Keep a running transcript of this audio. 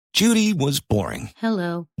Judy was boring.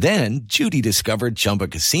 Hello. Then Judy discovered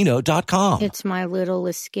ChumbaCasino.com. It's my little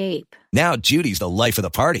escape. Now Judy's the life of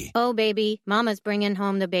the party. Oh, baby, mama's bringing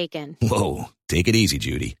home the bacon. Whoa, take it easy,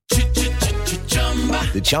 Judy.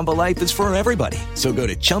 The Chumba life is for everybody. So go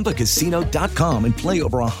to ChumbaCasino.com and play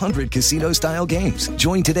over 100 casino-style games.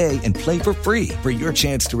 Join today and play for free for your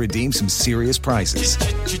chance to redeem some serious prizes.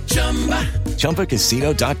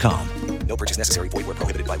 ChumbaCasino.com. No purchase necessary. Void where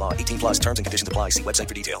prohibited by law. 18 plus terms and conditions apply. See website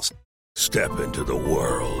for details. Step into the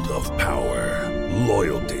world of power,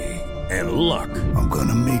 loyalty, and luck. I'm going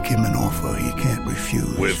to make him an offer he can't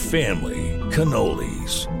refuse. With family,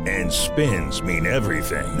 cannolis, and spins mean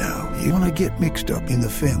everything. Now, you want to get mixed up in the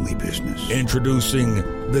family business. Introducing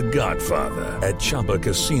The Godfather at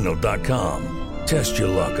ChumbaCasino.com. Test your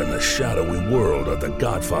luck in the shadowy world of The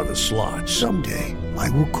Godfather slot. Someday, I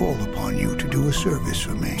will call upon you to do a service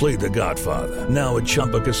for me. Play The Godfather, now at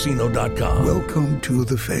ChumbaCasino.com. Welcome to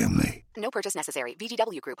the family. No purchase necessary.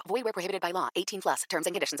 VGW Group. Void where prohibited by law. 18 plus. Terms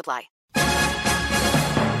and conditions apply.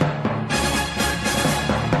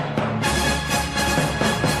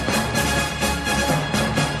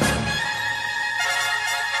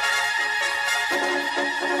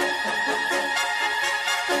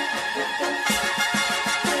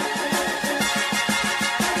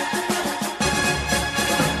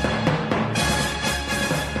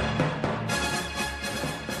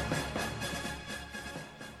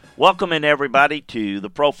 Welcome in, everybody, to the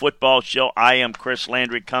Pro Football Show. I am Chris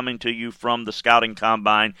Landry, coming to you from the Scouting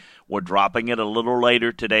Combine. We're dropping it a little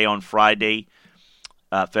later today on Friday,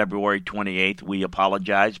 February 28th. We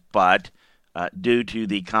apologize, but due to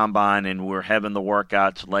the Combine and we're having the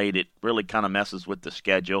workouts late, it really kind of messes with the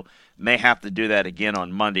schedule. May have to do that again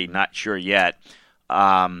on Monday, not sure yet.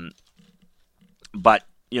 But,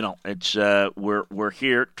 you know, it's we're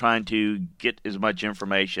here trying to get as much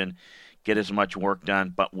information, get as much work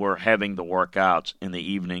done, but we're having the workouts in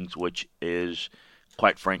the evenings, which is,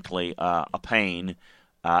 quite frankly, a pain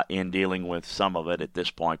in dealing with some of it at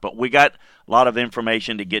this point. But we got a lot of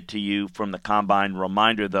information to get to you from the Combine.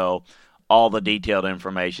 Reminder, though, all the detailed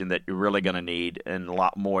information that you're really going to need, and a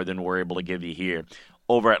lot more than we're able to give you here,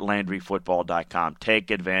 over at LandryFootball.com.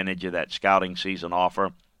 Take advantage of that scouting season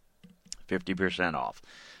offer, 50% off.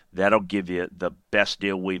 That'll give you the best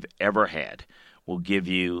deal we've ever had. Will give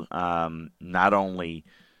you not only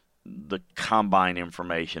the Combine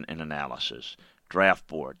information and analysis, draft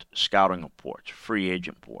boards, scouting reports, free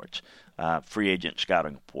agent reports, free agent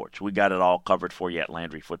scouting reports. We got it all covered for you at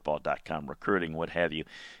LandryFootball.com, recruiting, what have you,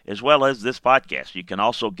 as well as this podcast. You can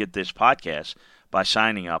also get this podcast by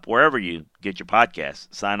signing up wherever you get your podcasts.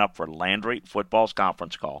 Sign up for Landry Football's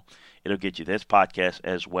conference call. It'll get you this podcast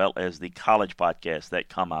as well as the college podcasts that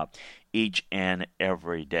come up each and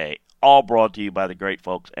every day. All brought to you by the great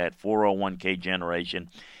folks at 401k Generation.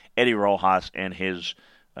 Eddie Rojas and his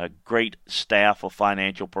great staff of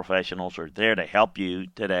financial professionals are there to help you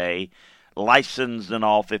today, licensed in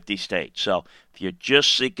all 50 states. So if you're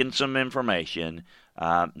just seeking some information,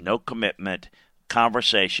 no commitment,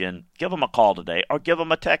 conversation, give them a call today or give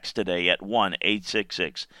them a text today at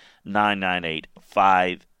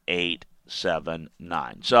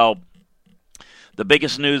 1-866-998-5879. So the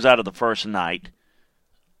biggest news out of the first night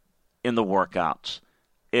in the workouts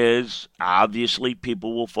is obviously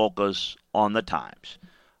people will focus on the times.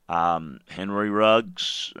 Henry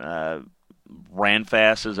Ruggs ran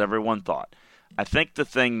fast as everyone thought. I think the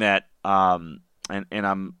thing that, and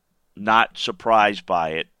I'm not surprised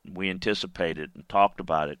by it, we anticipated and talked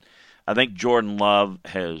about it, I think Jordan Love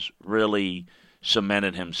has really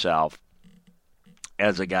cemented himself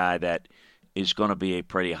as a guy that is going to be a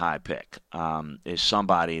pretty high pick, is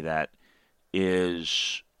somebody that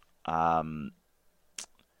is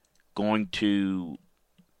going to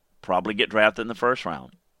probably get drafted in the first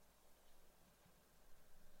round.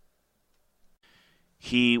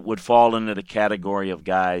 He would fall into the category of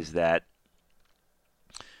guys that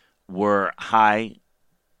were high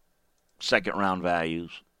second-round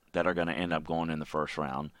values that are going to end up going in the first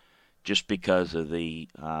round just because of the,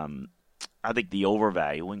 I think, the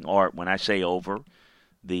overvaluing, or when I say over,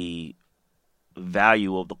 the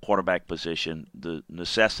value of the quarterback position, the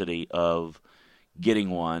necessity of getting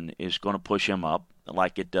one is going to push him up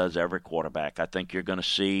like it does every quarterback. I think you're going to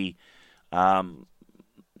see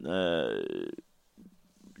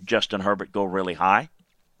Justin Herbert go really high,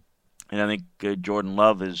 and I think Jordan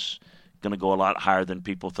Love is going to go a lot higher than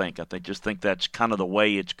people think. I think that's kind of the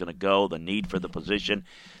way it's going to go, the need for the position.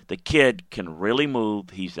 The kid can really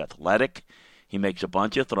move. He's athletic. He makes a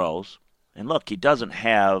bunch of throws. And look, he doesn't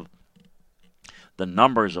have the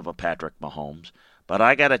numbers of a Patrick Mahomes, but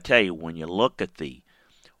I got to tell you, when you look at the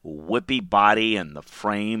whippy body and the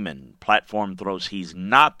frame and platform throws. He's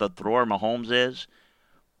not the thrower Mahomes is,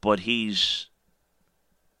 but he's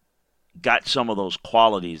got some of those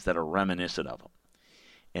qualities that are reminiscent of him.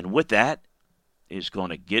 And with that is going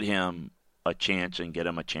to get him a chance and get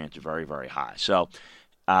him a chance very, very high. So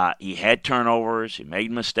he had turnovers. He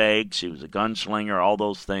made mistakes. He was a gunslinger. All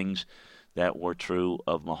those things that were true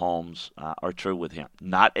of Mahomes are true with him.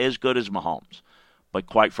 Not as good as Mahomes, but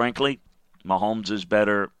quite frankly, Mahomes is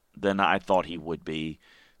better than I thought he would be.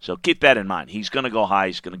 So keep that in mind. He's going to go high.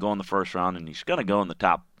 He's going to go in the first round, and he's going to go in the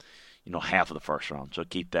top, half of the first round. So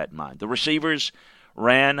keep that in mind. The receivers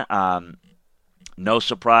ran. No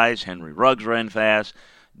surprise. Henry Ruggs ran fast.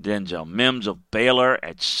 Denzel Mims of Baylor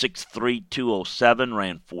at 6'3", 207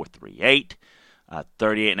 ran 4.38,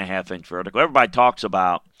 38.5-inch vertical. Everybody talks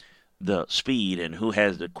about the speed and who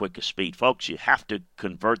has the quickest speed. Folks, you have to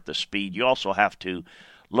convert the speed. You also have to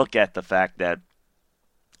look at the fact that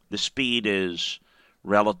the speed is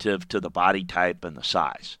relative to the body type and the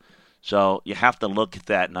size. So you have to look at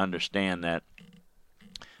that and understand that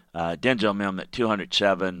Denzel Mims at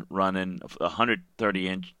 207 running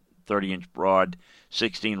 130-inch broad,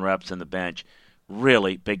 16 reps in the bench.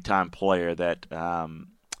 Really big-time player that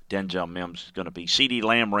Denzel Mims is going to be. CeeDee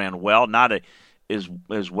Lamb ran well, not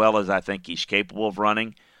as well as I think he's capable of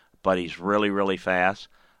running, but he's really, really fast.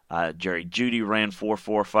 Jerry Jeudy ran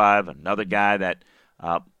 4.45, another guy that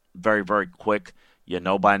very, very quick.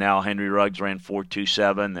 By now Henry Ruggs ran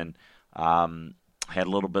 4.27 and had a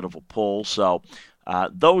little bit of a pull. So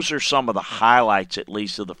those are some of the highlights, at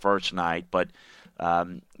least, of the first night. But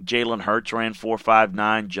Jalen Hurts ran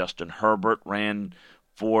 4.59. Justin Herbert ran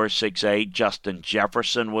 4.68. Justin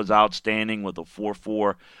Jefferson was outstanding with a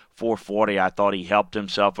 4.4, 4.40. I thought he helped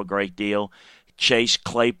himself a great deal. Chase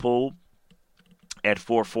Claypool at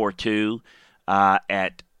 4.42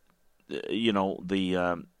 at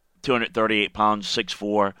the 238 pounds,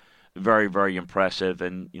 6'4", very, very impressive.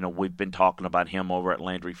 And, we've been talking about him over at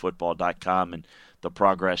LandryFootball.com and the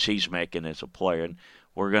progress he's making as a player. And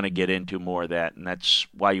we're going to get into more of that, and that's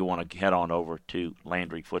why you want to head on over to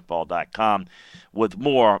LandryFootball.com with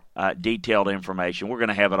more detailed information. We're going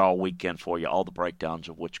to have it all weekend for you, all the breakdowns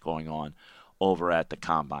of what's going on over at the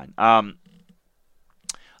Combine.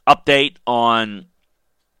 Update on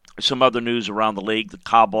some other news around the league. The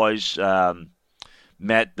Cowboys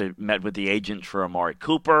met with the agents for Amari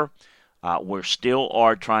Cooper. We still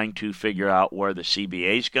are trying to figure out where the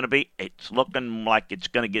CBA is going to be. It's looking like it's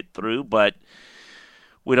going to get through, but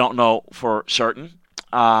we don't know for certain,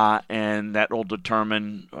 and that will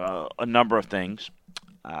determine a number of things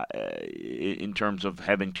in terms of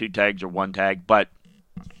having two tags or one tag. But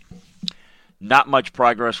not much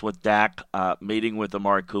progress with Dak, meeting with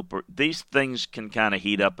Amari Cooper. These things can kind of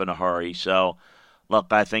heat up in a hurry. So, look,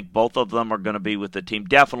 I think both of them are going to be with the team.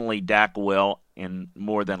 Definitely Dak will, and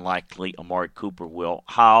more than likely Amari Cooper will.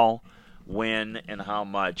 How, when, and how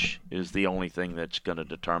much is the only thing that's going to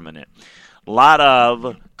determine it. A lot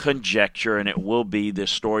of conjecture, and it will be the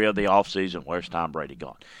story of the offseason. Where's Tom Brady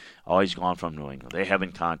gone? Oh, he's gone from New England. They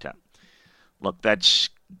haven't contact. Look, that's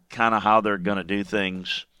kind of how they're going to do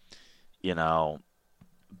things. Bill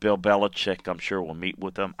Belichick, I'm sure, will meet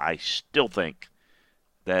with them. I still think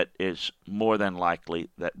that is more than likely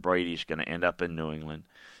that Brady's going to end up in New England.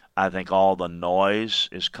 I think all the noise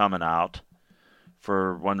is coming out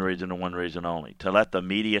for one reason and one reason only, to let the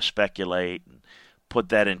media speculate and put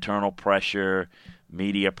that internal pressure,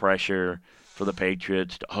 media pressure for the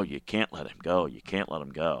Patriots. You can't let him go. You can't let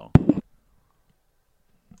him go.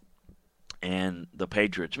 And the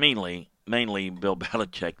Patriots, mainly Bill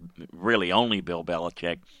Belichick, really only Bill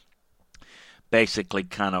Belichick, basically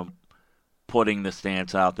kind of putting the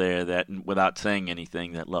stance out there that, without saying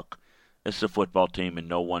anything, that, look, this is a football team and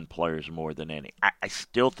no one player is more than any. I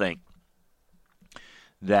still think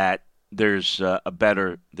that there's a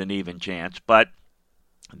better than even chance, but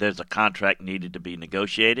there's a contract needed to be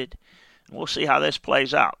negotiated. We'll see how this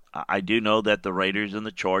plays out. I do know that the Raiders and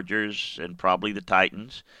the Chargers and probably the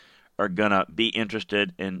Titans are going to be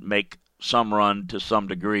interested and make some run to some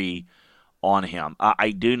degree on him.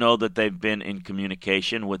 I do know that they've been in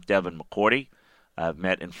communication with Devin McCourty. I've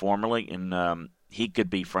met informally, and he could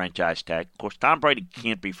be franchise tagged. Of course, Tom Brady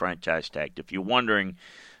can't be franchise tagged. If you're wondering,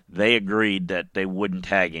 they agreed that they wouldn't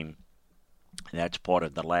tag him. That's part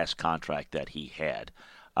of the last contract that he had.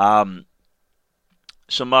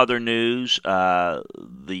 Some other news,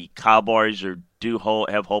 the Cowboys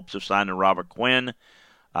have hopes of signing Robert Quinn.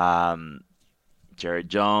 Jerry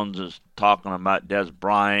Jones is talking about Des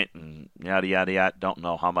Bryant and yada, yada, yada. Don't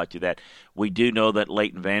know how much of that. We do know that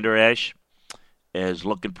Leighton Vander Esch is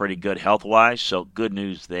looking pretty good health-wise, so good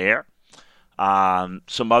news there.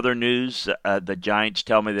 Some other news, the Giants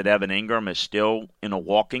tell me that Evan Ingram is still in a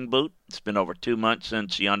walking boot. It's been over 2 months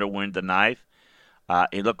since he underwent the knife.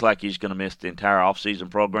 He looked like he's going to miss the entire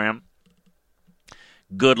offseason program.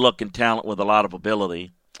 Good-looking talent with a lot of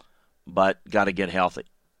ability, but got to get healthy.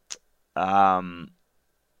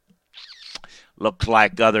 Looks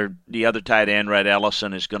like the other tight end, Red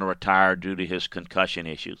Ellison, is going to retire due to his concussion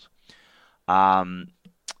issues.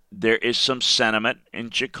 There is some sentiment in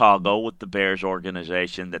Chicago with the Bears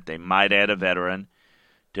organization that they might add a veteran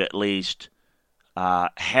to at least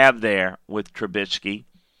have there with Trubisky,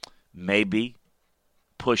 maybe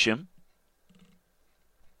push him.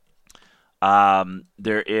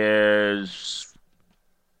 There is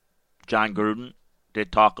John Gruden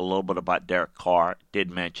did talk a little bit about Derek Carr, did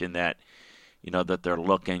mention that, that they're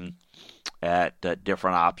looking at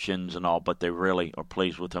different options and all, but they really are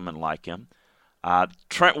pleased with him and like him.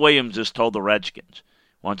 Trent Williams has told the Redskins,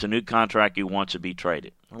 wants a new contract, he wants to be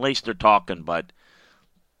traded. At least they're talking, but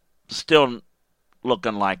still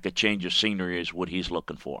looking like a change of scenery is what he's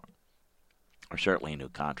looking for, or certainly a new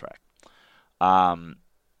contract.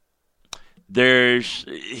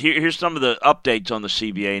 Here's some of the updates on the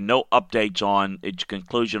CBA. No updates on its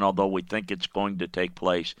conclusion, although we think it's going to take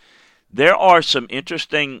place. There are some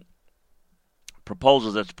interesting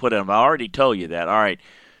proposals that's put in. I already told you that. All right,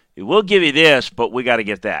 we'll give you this, but we got to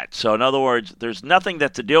get that. So, in other words, there's nothing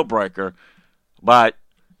that's a deal breaker, but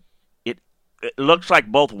it looks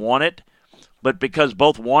like both want it. But because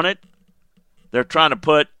both want it, they're trying to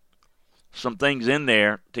put some things in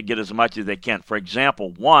there to get as much as they can. For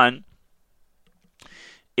example, one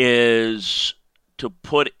is to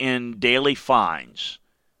put in daily fines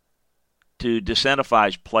to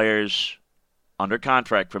disincentivize players under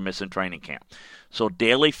contract for missing training camp. So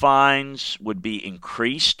daily fines would be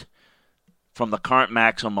increased from the current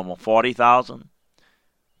maximum of $40,000.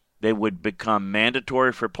 They would become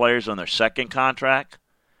mandatory for players on their second contract.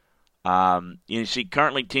 You see,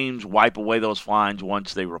 currently teams wipe away those fines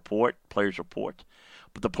once they players report.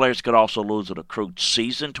 But the players could also lose an accrued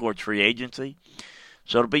season towards free agency.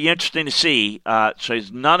 So it'll be interesting to see. So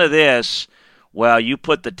it's none of this, well, you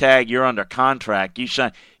put the tag, you're under contract,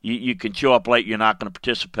 you can show up late, you're not going to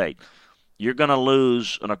participate. You're going to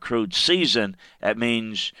lose an accrued season. That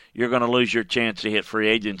means you're going to lose your chance to hit free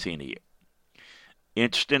agency in a year.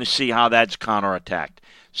 Interesting to see how that's counterattacked.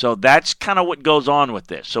 So that's kind of what goes on with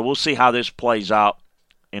this. So we'll see how this plays out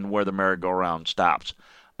and where the merry-go-round stops.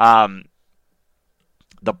 The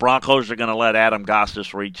Broncos are going to let Adam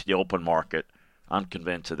Gotsis reach the open market. I'm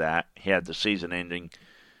convinced of that. He had the season-ending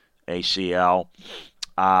ACL.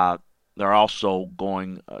 They're also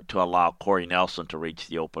going to allow Corey Nelson to reach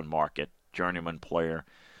the open market, journeyman player.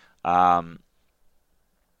 I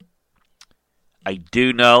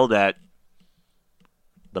do know that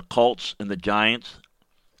the Colts and the Giants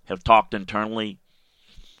have talked internally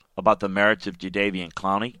about the merits of Jadeveon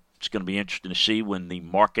Clowney. It's going to be interesting to see when the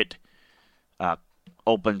market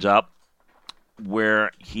opens up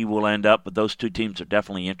where he will end up, but those two teams are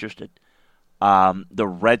definitely interested. The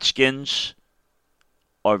Redskins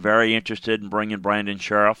are very interested in bringing Brandon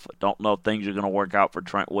Sheriff. I don't know if things are going to work out for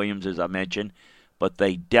Trent Williams, as I mentioned, but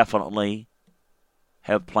they definitely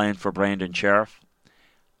have plans for Brandon Sheriff.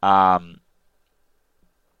 Ron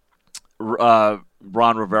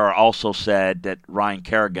Rivera also said that Ryan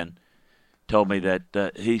Kerrigan told me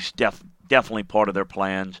that he's definitely part of their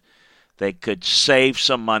plans. They could save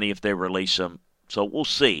some money if they release him. So we'll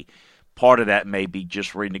see. Part of that may be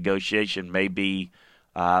just renegotiation, maybe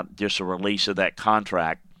just a release of that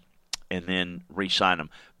contract and then re-sign him.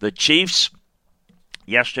 The Chiefs,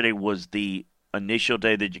 yesterday was the initial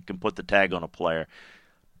day that you can put the tag on a player.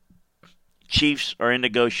 Chiefs are in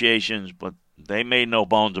negotiations, but they made no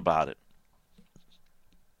bones about it.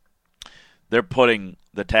 They're putting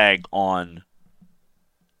the tag on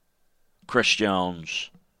Chris Jones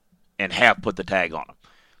and have put the tag on him.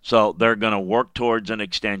 So they're going to work towards an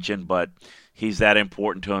extension, but he's that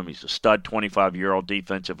important to him. He's a stud 25-year-old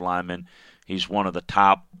defensive lineman. He's one of the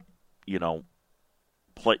top,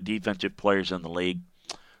 defensive players in the league.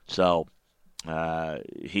 So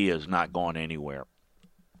he is not going anywhere.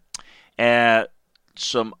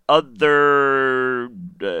 Some other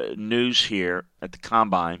news here at the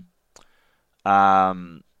Combine.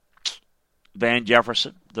 Van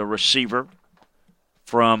Jefferson, the receiver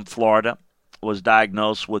from Florida, was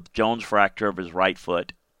diagnosed with Jones fracture of his right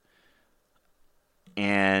foot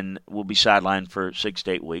and will be sidelined for 6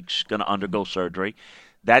 to 8 weeks, going to undergo surgery.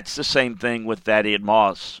 That's the same thing with Thaddeus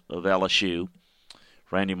Moss of LSU,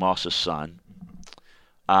 Randy Moss's son.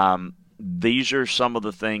 These are some of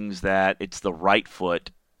the things that it's the right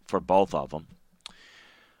foot for both of them.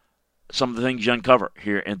 some of the things you uncover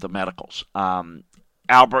here at the Medicals.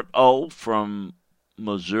 Albert O. from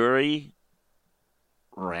Missouri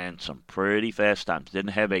ran some pretty fast times.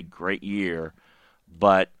 Didn't have a great year,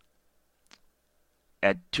 but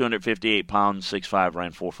at 258 pounds, 6'5",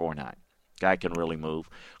 ran 4.49. Guy can really move.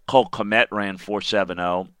 Cole Kmet ran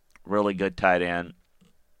 4.70. Really good tight end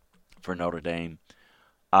for Notre Dame.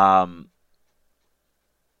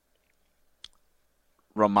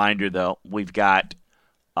 Reminder, though, we've got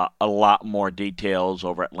a lot more details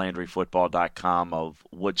over at LandryFootball.com of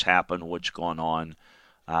what's happened, what's going on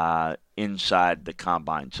inside the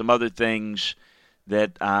combine. Some other things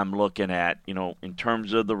that I'm looking at, in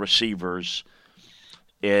terms of the receivers,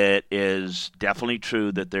 it is definitely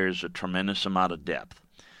true that there's a tremendous amount of depth.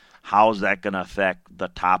 How is that going to affect the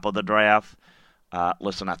top of the draft?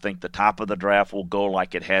 Listen, I think the top of the draft will go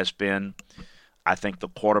like it has been. I think the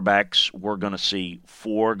quarterbacks, we're going to see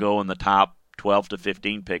 4 go in the top 12 to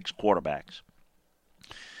 15 picks, quarterbacks.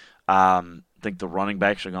 I think the running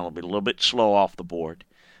backs are going to be a little bit slow off the board.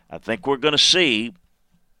 I think we're going to see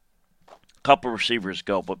a couple receivers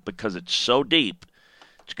go, but because it's so deep,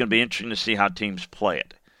 it's going to be interesting to see how teams play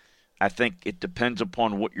it. I think it depends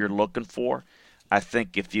upon what you're looking for. I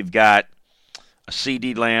think if you've got a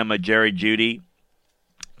C.D. Lamb, a Jerry Jeudy,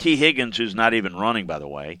 T. Higgins, who's not even running, by the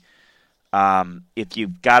way, if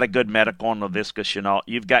you've got a good medical on Laviska Shenault,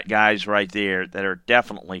 you've got guys right there that are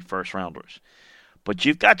definitely first-rounders. But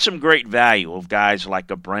you've got some great value of guys like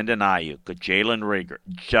a Brendan Ayuk, a Jalen Reagor,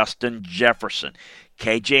 Justin Jefferson,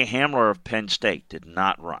 K.J. Hamler of Penn State did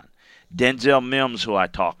not run, Denzel Mims, who I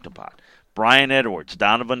talked about, Brian Edwards,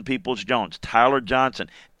 Donovan Peoples-Jones, Tyler Johnson,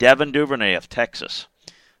 Devin Duvernay of Texas,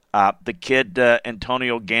 the kid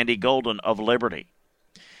Antonio Gandy-Golden of Liberty.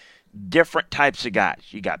 Different types of guys.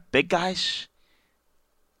 You got big guys.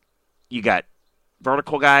 You got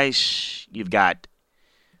vertical guys. You've got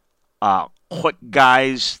quick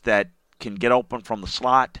guys that can get open from the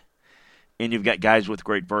slot. And you've got guys with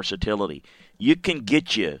great versatility. You can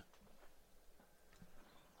get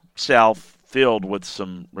yourself filled with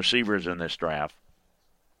some receivers in this draft.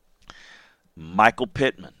 Michael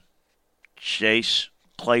Pittman, Chase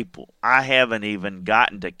Claypool. I haven't even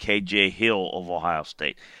gotten to K.J. Hill of Ohio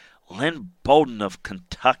State. Lynn Bowden of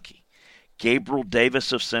Kentucky, Gabriel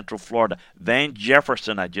Davis of Central Florida, Van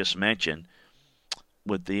Jefferson I just mentioned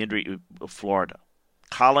with the injury of Florida,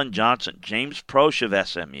 Colin Johnson, James Proche of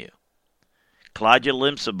SMU, Kalijah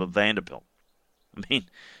Limsub of Vanderbilt. I mean,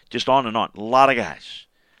 just on and on. A lot of guys,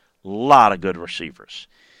 a lot of good receivers.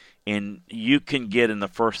 And you can get in the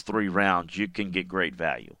first 3 rounds, you can get great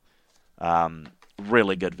value,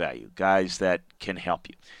 really good value, guys that can help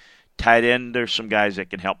you. Tight end, there's some guys that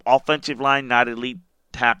can help. Offensive line, not elite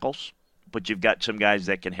tackles, but you've got some guys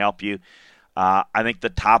that can help you. I think the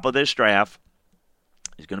top of this draft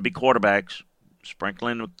is going to be quarterbacks,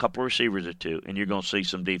 sprinkling a couple of receivers or 2, and you're going to see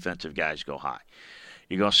some defensive guys go high.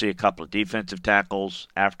 You're going to see a couple of defensive tackles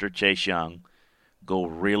after Chase Young go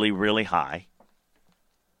really, really high.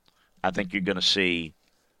 I think you're going to see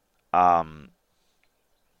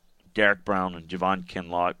Derek Brown and Javon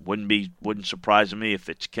Kinlaw. Wouldn't surprise me if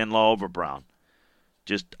it's Kinlaw over Brown.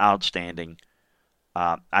 Just outstanding.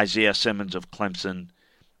 Isaiah Simmons of Clemson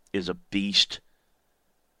is a beast.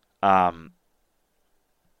 Then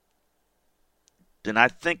I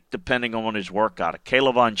think depending on his workout,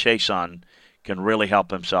 K'Lavon Chaisson can really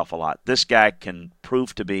help himself a lot. This guy can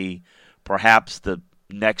prove to be perhaps the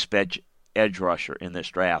next edge rusher in this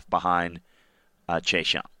draft behind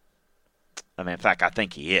Chase Young. I mean, in fact, I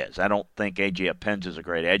think he is. I don't think A.J. Appens is a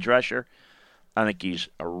great edge rusher. I think he's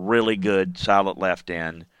a really good, solid left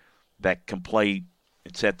end that can play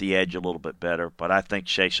and set the edge a little bit better. But I think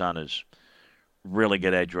Chaisson is really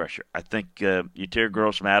good edge rusher. I think Yetur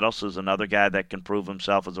Gross-Matos is another guy that can prove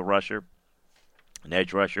himself as a rusher, an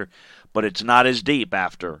edge rusher. But it's not as deep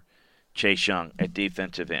after Chase Young at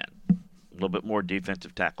defensive end. A little bit more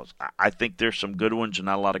defensive tackles. I think there's some good ones and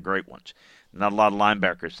not a lot of great ones. Not a lot of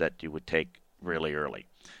linebackers that you would take really early,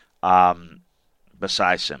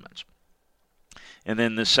 besides Simmons. And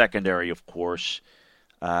then the secondary, of course,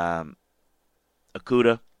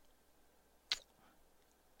 Okudah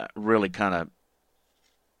really kind of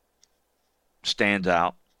stands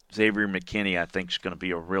out. Xavier McKinney, I think, is going to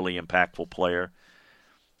be a really impactful player.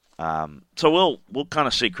 So we'll kind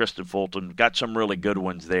of see Kristen Fulton. Got some really good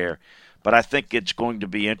ones there. But I think it's going to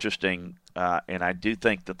be interesting, and I do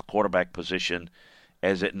think that the quarterback position,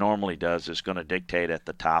 as it normally does, is going to dictate at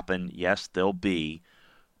the top. And, yes, there'll be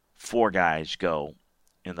 4 guys go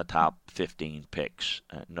in the top 15 picks,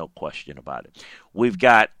 no question about it. We've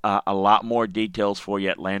got a lot more details for you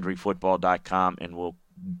at LandryFootball.com, and we'll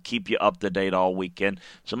keep you up to date all weekend.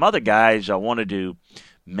 Some other guys I wanted to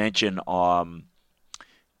mention, and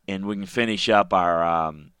we can finish up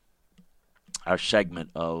our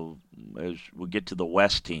segment of as we get to the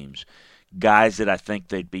West teams. Guys that I think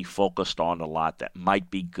they'd be focused on a lot that might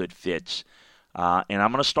be good fits. And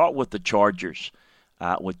I'm going to start with the Chargers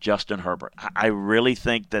with Justin Herbert. I really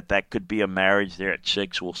think that could be a marriage there at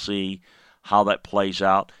 6. We'll see how that plays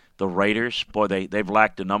out. The Raiders, boy, they've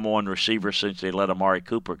lacked a number one receiver since they let Amari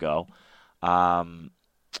Cooper go. Jerry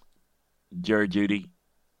Jeudy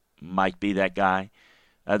might be that guy.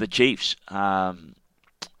 The Chiefs, they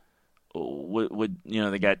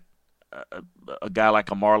got a guy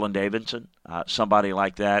like a Marlon Davidson, somebody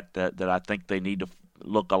like that I think they need to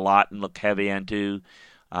look a lot and look heavy into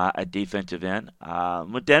at defensive end.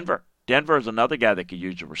 With Denver is another guy that could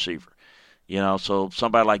use a receiver. So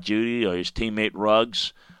somebody like Jeudy or his teammate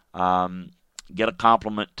Ruggs, get a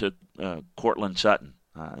compliment to Cortland Sutton.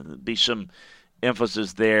 Be some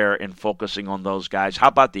emphasis there in focusing on those guys. How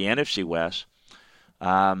about the NFC West? With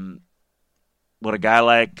a guy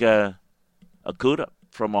like Okudah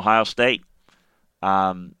from Ohio State,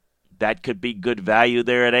 that could be good value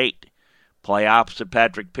there at 8. Play opposite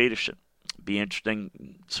Patrick Peterson. Be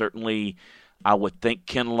interesting. Certainly, I would think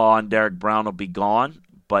Kinlaw and Derek Brown will be gone,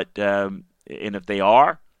 but and if they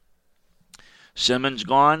are, Simmons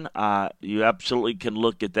gone, you absolutely can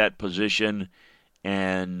look at that position,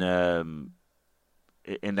 and that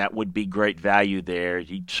would be great value there.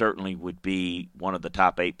 He certainly would be one of the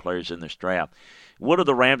top 8 players in this draft. What are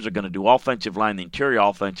the Rams are going to do? Offensive line, the interior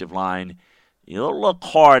offensive line, you'll look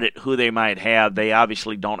hard at who they might have. They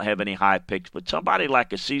obviously don't have any high picks, but somebody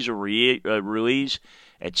like a Cesar Ruiz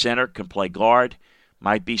at center can play guard.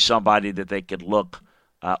 Might be somebody that they could look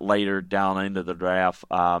later down into the draft.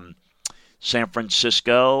 San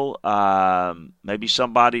Francisco, maybe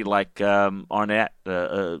somebody like Arnett,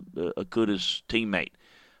 Okudah's teammate.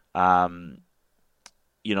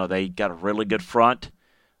 They got a really good front.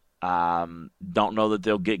 Don't know that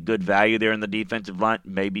they'll get good value there in the defensive line.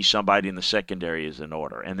 Maybe somebody in the secondary is in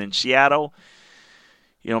order. And then Seattle,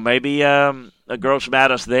 maybe a Gross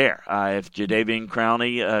Matos there. If Jadeveon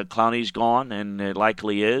Clowney's gone, and it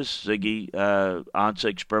likely is, Ziggy Ansah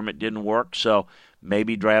experiment didn't work, so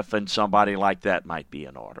maybe drafting somebody like that might be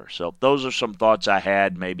in order. So those are some thoughts I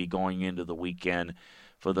had maybe going into the weekend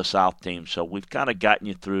for the South team. So we've kind of gotten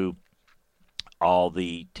you through all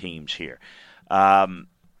the teams here.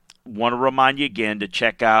 Want to remind you again to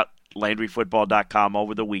check out LandryFootball.com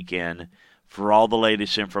over the weekend for all the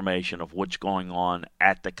latest information of what's going on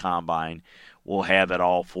at the Combine. We'll have it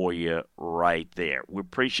all for you right there. We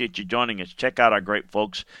appreciate you joining us. Check out our great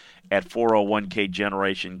folks at 401k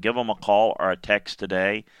Generation. Give them a call or a text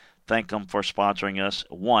today. Thank them for sponsoring us.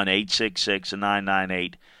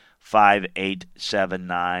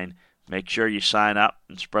 1-866-998-5879. Make sure you sign up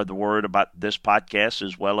and spread the word about this podcast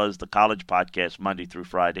as well as the college podcast Monday through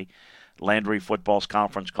Friday. Landry Football's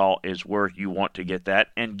conference call is where you want to get that.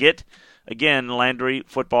 And get, again,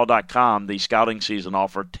 LandryFootball.com, the scouting season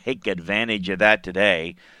offer. Take advantage of that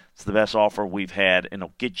today. It's the best offer we've had, and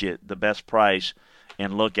it'll get you the best price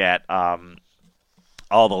and look at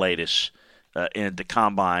all the latest in the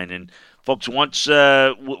Combine. And, folks, once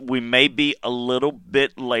we may be a little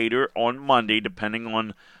bit later on Monday, depending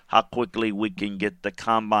on how quickly we can get the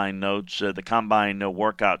Combine notes, the Combine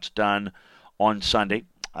workouts done on Sunday.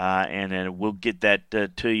 And then we'll get that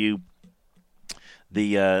to you,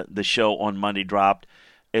 the show on Monday dropped,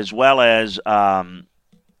 as well as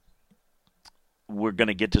we're going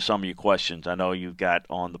to get to some of your questions. I know you've got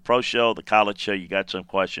on the pro show, the college show, you got some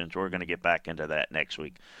questions. We're going to get back into that next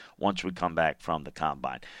week once we come back from the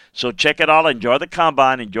Combine. So check it all. Enjoy the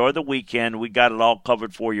Combine. Enjoy the weekend. We got it all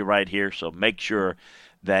covered for you right here, so make sure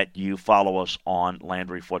that you follow us on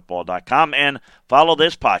LandryFootball.com and follow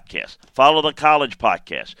this podcast. Follow the college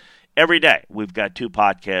podcast. Every day we've got 2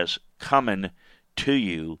 podcasts coming to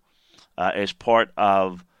you as part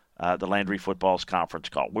of the Landry Football's conference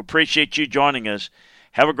call. We appreciate you joining us.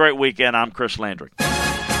 Have a great weekend. I'm Chris Landry.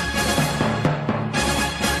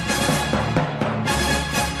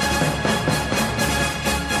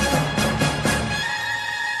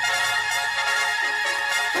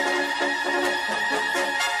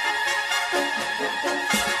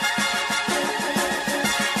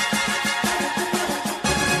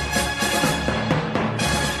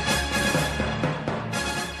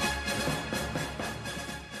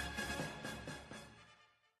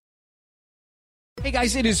 Hey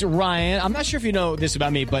guys, it is Ryan. I'm not sure if you know this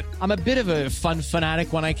about me, but I'm a bit of a fun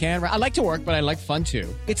fanatic when I can. I like to work, but I like fun too.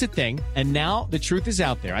 It's a thing. And now the truth is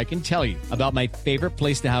out there. I can tell you about my favorite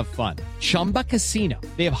place to have fun. Chumba Casino.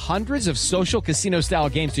 They have hundreds of social casino-style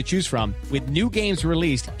games to choose from with new games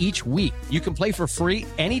released each week. You can play for free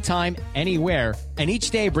anytime, anywhere, and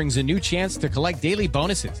each day brings a new chance to collect daily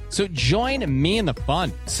bonuses. So join me in the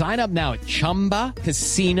fun. Sign up now at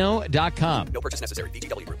ChumbaCasino.com. No purchase necessary.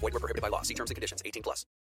 VGW Group. Void where prohibited by law. See terms and conditions. 18 plus.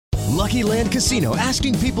 Lucky Land Casino,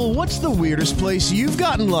 asking people, what's the weirdest place you've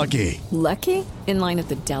gotten lucky? Lucky? In line at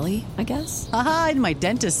the deli, I guess? Aha, in my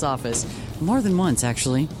dentist's office. More than once,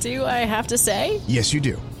 actually. Do I have to say? Yes, you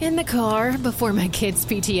do. In the car before my kids'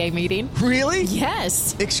 PTA meeting. Really?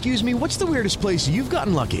 Yes. Excuse me, what's the weirdest place you've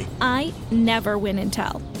gotten lucky? I never win and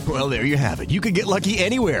tell. Well, there you have it. You can get lucky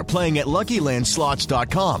anywhere, playing at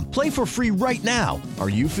LuckyLandSlots.com. Play for free right now. Are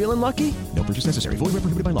you feeling lucky? No purchase necessary. Void where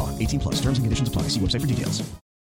prohibited by law. 18 plus. Terms and conditions apply. See website for details.